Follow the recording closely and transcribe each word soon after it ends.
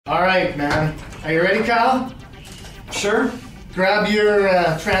All right, man. Are you ready, Kyle? Sure. Grab your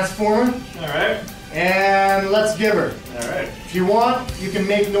transformer. All right. And let's give her. All right. If you want, you can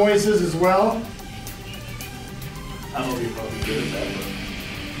make noises as well. I will be probably good at that.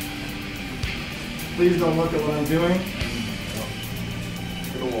 Please don't look at what I'm doing.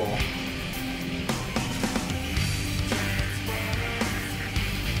 To the wall.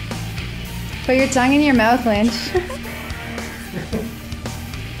 Put your tongue in your mouth, Lynch.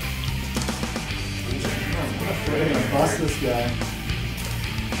 We're gonna bust this guy.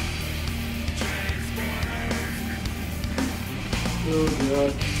 Oh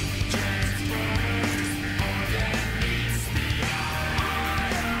god.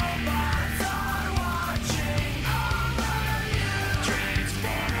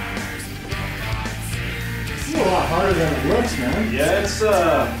 This is a lot harder than it looks, man. Yeah, it's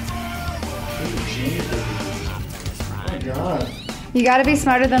Oh my god. You gotta be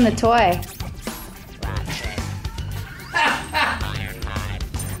smarter than the toy.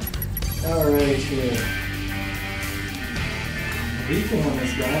 Alright, here. Beefing on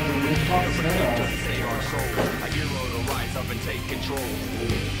this guy, I'm gonna pop his head off.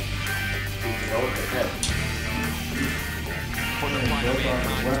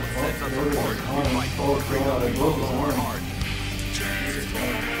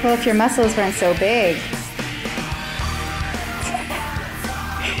 Well, if your muscles weren't so big.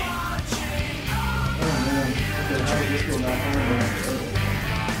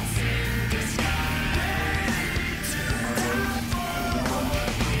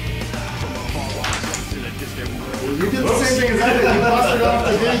 You did the same thing as I did. You busted off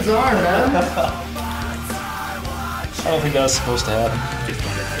the dude's arm, man. I don't think that was supposed to happen.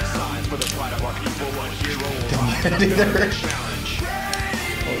 Didn't get it either.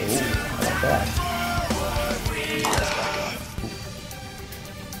 Oh, I like that.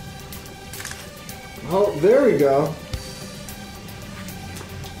 Oh, there we go.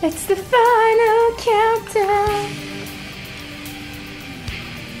 It's the final countdown.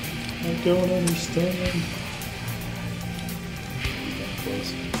 I don't understand.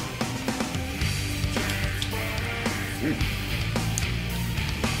 Close.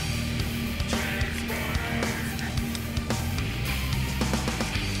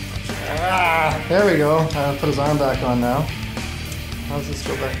 Ah, there we go. Put his arm back on now. How does this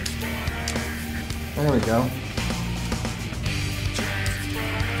go back? There we go.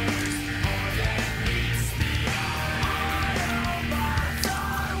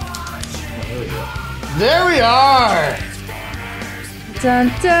 There we are!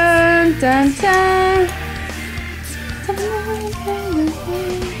 Dun dun dun dun.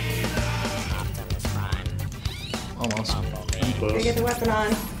 Almost. close. Get the weapon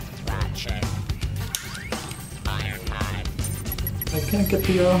on. I can't get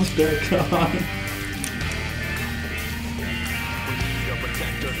the arms back on.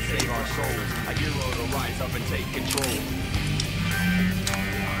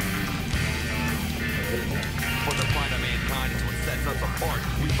 For the pride of mankind is what sets us apart.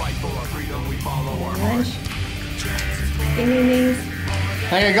 We fight for our freedom, we follow our heart. Give me these. I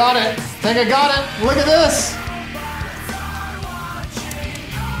think I got it. I think I got it. Look at this.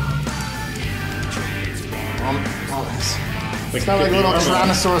 Oh, it's got like little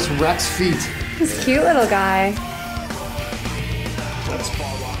Tyrannosaurus Rex feet. This cute little guy. That's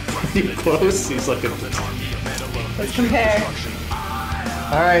pretty close. He's like a. Let's compare.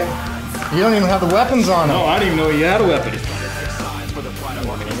 All right. You don't even have the weapons on him. No, I didn't even know he had a weapon. There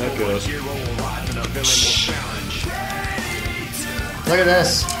that goes. Look at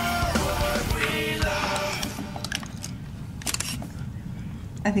this.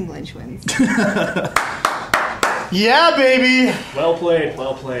 I think Lynch wins. Yeah, baby. Well played.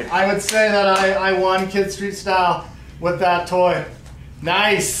 Well played. I would say that I won Kid Street Style with that toy.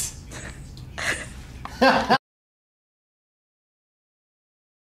 Nice.